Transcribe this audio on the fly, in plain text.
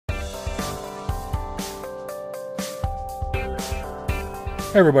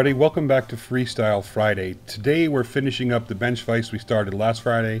Hi everybody, welcome back to Freestyle Friday. Today we're finishing up the bench vise we started last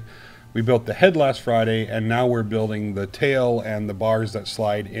Friday. We built the head last Friday, and now we're building the tail and the bars that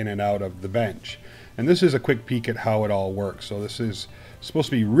slide in and out of the bench. And this is a quick peek at how it all works. So this is supposed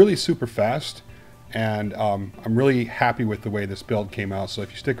to be really super fast, and I'm really happy with the way this build came out. So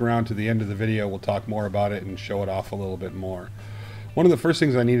if you stick around to the end of the video, we'll talk more about it and show it off a little bit more. One of the first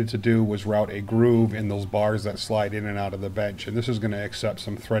things I needed to do was route a groove in those bars that slide in and out of the bench, and this is going to accept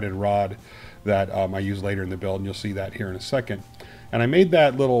some threaded rod that I use later in the build, and you'll see that here in a second. And I made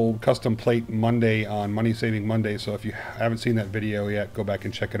that little custom plate Monday on Money Saving Monday, so if you haven't seen that video yet, go back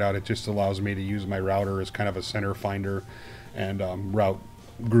and check it out. It just allows me to use my router as kind of a center finder and route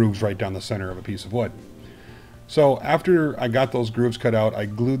grooves right down the center of a piece of wood. So after I got those grooves cut out, I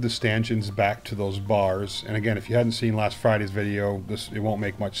glued the stanchions back to those bars. And again, if you hadn't seen last Friday's video, it won't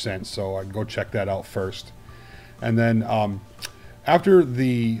make much sense, so I'd go check that out first. And then after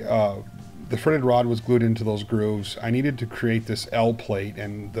the threaded rod was glued into those grooves, I needed to create this L plate.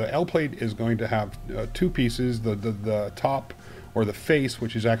 And the L plate is going to have two pieces, the top or the face,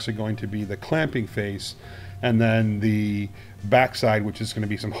 which is actually going to be the clamping face, and then the backside, which is going to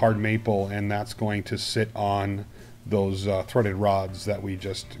be some hard maple, and that's going to sit on those threaded rods that we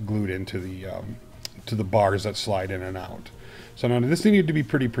just glued into the bars that slide in and out. So now this needed to be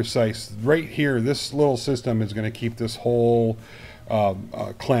pretty precise. Right here, this little system is going to keep this whole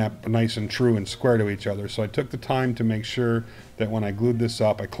clamp nice and true and square to each other. So I took the time to make sure that when I glued this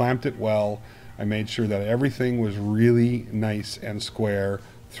up, I clamped it well. I made sure that everything was really nice and square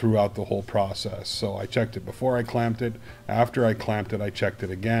throughout the whole process. So I checked it before I clamped it, after I clamped it I checked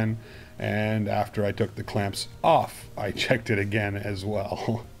it again, and after I took the clamps off I checked it again as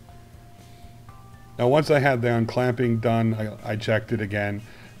well. Now once I had the unclamping done, I checked it again,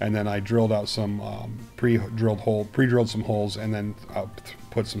 and then I drilled out some pre-drilled some holes, and then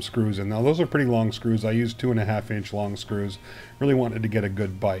put some screws in. Now those are pretty long screws. I used 2.5 inch long screws. Really wanted to get a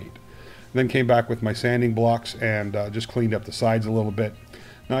good bite. Then came back with my sanding blocks and just cleaned up the sides a little bit.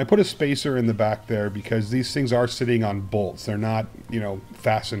 Now I put a spacer in the back there because these things are sitting on bolts. They're not,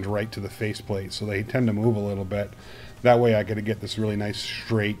 fastened right to the faceplate, so they tend to move a little bit. That way I could get this really nice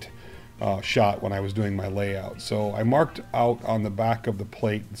straight shot when I was doing my layout. So I marked out on the back of the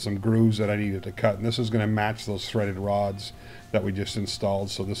plate some grooves that I needed to cut, and this is going to match those threaded rods that we just installed,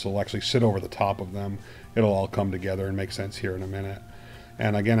 so this will actually sit over the top of them. It'll all come together and make sense here in a minute.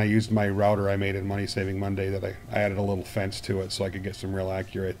 And again, I used my router I made in Money Saving Monday that I added a little fence to it so I could get some real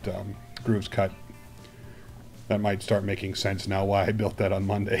accurate grooves cut. That might start making sense now why I built that on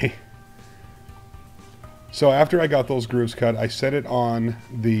Monday. So after I got those grooves cut, I set it on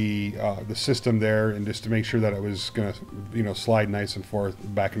the system there, and just to make sure that it was going to slide nice and forth,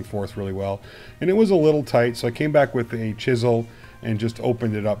 back and forth really well. And it was a little tight, so I came back with a chisel and just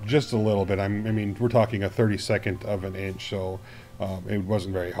opened it up just a little bit. I mean, we're talking a 32nd of an inch, so it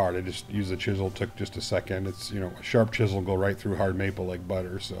wasn't very hard. I just used the chisel, took just a second. It's, a sharp chisel will go right through hard maple like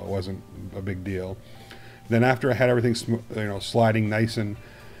butter, so it wasn't a big deal. Then after I had everything sliding nice and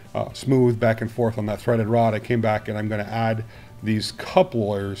smooth back and forth on that threaded rod, I came back and I'm going to add these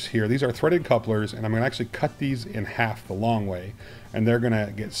couplers here. These are threaded couplers, and I'm going to actually cut these in half the long way, and they're going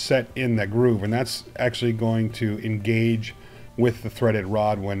to get set in the groove, and that's actually going to engage with the threaded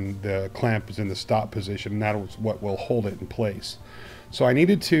rod when the clamp is in the stop position, and that is what will hold it in place. So I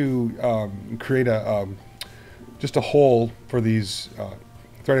needed to create just a hole for these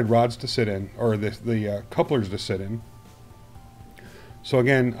threaded rods to sit in, or the couplers to sit in. So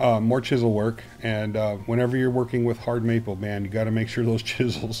again, more chisel work, and whenever you're working with hard maple, man, you got to make sure those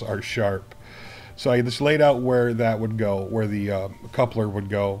chisels are sharp. So I just laid out where that would go, where the coupler would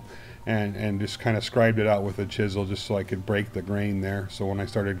go, and just kind of scribed it out with a chisel just so I could break the grain there, so when I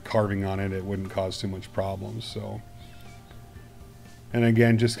started carving on it, it wouldn't cause too much problems. So, and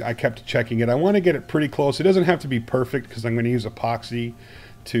again, I kept checking it. I want to get it pretty close. It doesn't have to be perfect because I'm going to use epoxy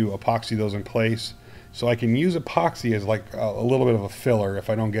to epoxy those in place. So I can use epoxy as like a little bit of a filler if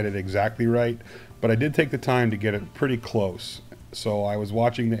I don't get it exactly right, but I did take the time to get it pretty close. So I was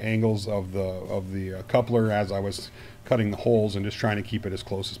watching the angles of the coupler as I was cutting the holes and just trying to keep it as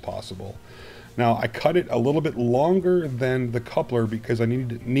close as possible. Now I cut it a little bit longer than the coupler because I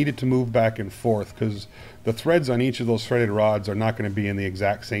needed to move back and forth, because the threads on each of those threaded rods are not going to be in the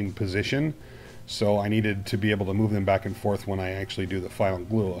exact same position. So I needed to be able to move them back and forth when I actually do the final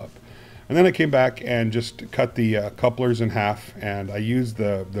glue up. And then I came back and just cut the couplers in half, and I used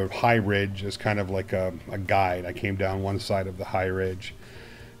the high ridge as kind of like a guide. I came down one side of the high ridge,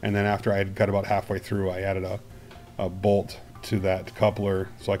 and then after I had cut about halfway through, I added a bolt to that coupler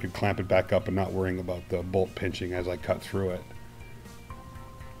so I could clamp it back up and not worrying about the bolt pinching as I cut through it.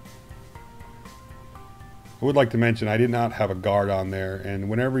 I would like to mention I did not have a guard on there, and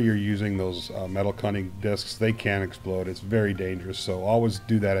whenever you're using those metal cutting discs, they can explode. It's very dangerous, so always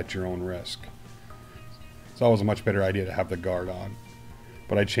do that at your own risk. It's always a much better idea to have the guard on.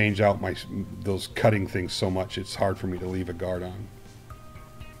 But I change out those cutting things so much, it's hard for me to leave a guard on.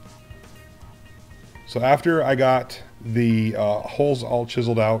 So after I got the holes all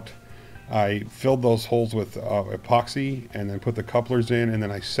chiseled out, I filled those holes with epoxy and then put the couplers in, and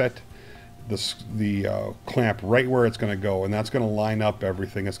then I set the clamp right where it's going to go, and that's going to line up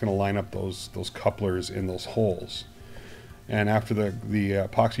everything. It's going to line up those couplers in those holes. And after the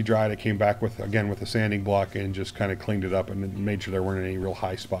epoxy dried, I came back with a sanding block and just kind of cleaned it up and made sure there weren't any real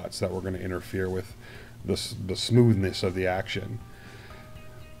high spots that were going to interfere with the smoothness of the action.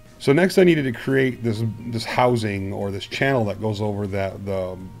 So next I needed to create this housing, or this channel that goes over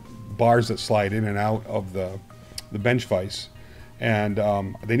the bars that slide in and out of the bench vise. And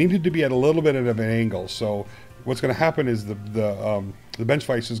they needed to be at a little bit of an angle. So what's going to happen is the bench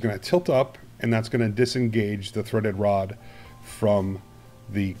vise is going to tilt up, and that's going to disengage the threaded rod from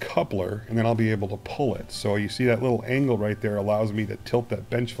the coupler, and then I'll be able to pull it. So you see that little angle right there allows me to tilt that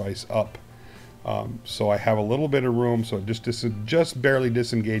bench vise up. So I have a little bit of room, so it just barely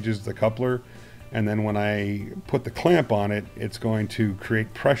disengages the coupler, and then when I put the clamp on it, it's going to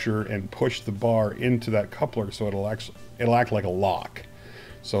create pressure and push the bar into that coupler, so it'll act like a lock.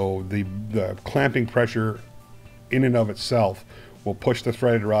 So the clamping pressure in and of itself will push the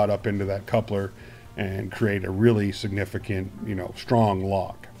threaded rod up into that coupler and create a really significant, strong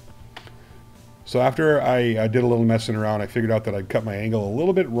lock. So after I did a little messing around, I figured out that I'd cut my angle a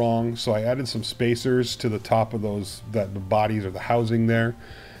little bit wrong, so I added some spacers to the top of the bodies or the housing there,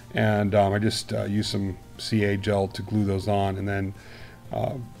 and I just used some CA gel to glue those on, and then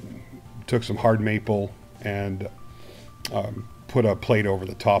took some hard maple and put a plate over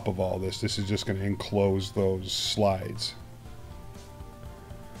the top of all this. This is just going to enclose those slides.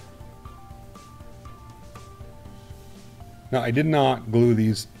 Now, I did not glue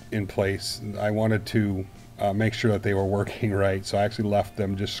these in place. I wanted to make sure that they were working right, so I actually left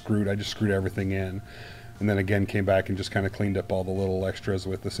them just screwed. I just screwed everything in, and then again came back and just kind of cleaned up all the little extras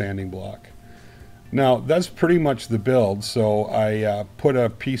with the sanding block. Now, that's pretty much the build. So I put a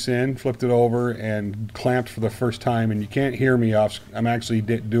piece in, flipped it over, and clamped for the first time, and you can't hear me off. I'm actually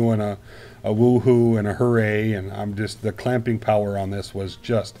doing a woohoo and a hooray, and the clamping power on this was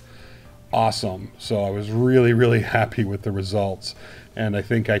just awesome. So I was really, really happy with the results, and I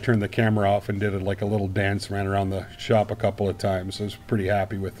think I turned the camera off and did like a little dance, ran around the shop a couple of times. So I was pretty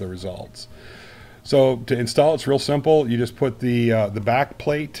happy with the results. So to install, it's real simple. You just put the back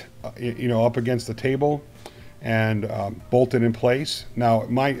plate up against the table and bolt it in place. Now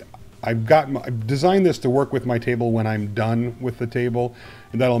I've designed this to work with my table when I'm done with the table,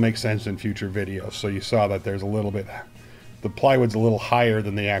 and that'll make sense in future videos. So you saw that there's a little bit, the plywood's a little higher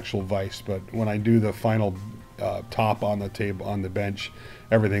than the actual vise, but when I do the final top on the table, on the bench,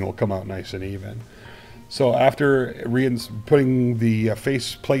 everything will come out nice and even. So after putting the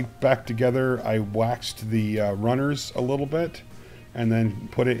face plate back together, I waxed the runners a little bit and then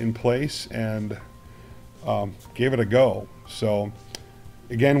put it in place and gave it a go. So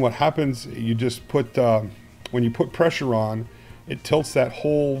again, what happens, you just put, when you put pressure on, it tilts that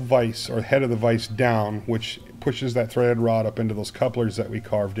whole vise or head of the vise down, which pushes that threaded rod up into those couplers that we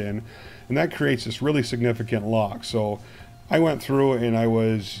carved in, and that creates this really significant lock. So I went through and I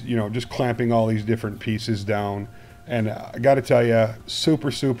was, just clamping all these different pieces down, and I got to tell you,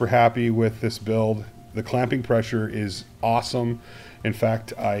 super happy with this build. The clamping pressure is awesome. In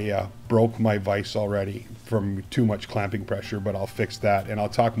fact, I broke my vise already from too much clamping pressure, but I'll fix that, and I'll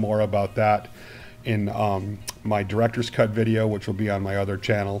talk more about that in my director's cut video, which will be on my other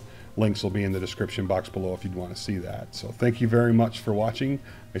channel. Links will be in the description box below if you'd want to see that. So thank you very much for watching.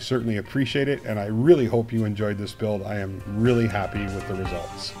 I certainly appreciate it, and I really hope you enjoyed this build. I am really happy with the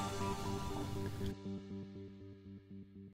results.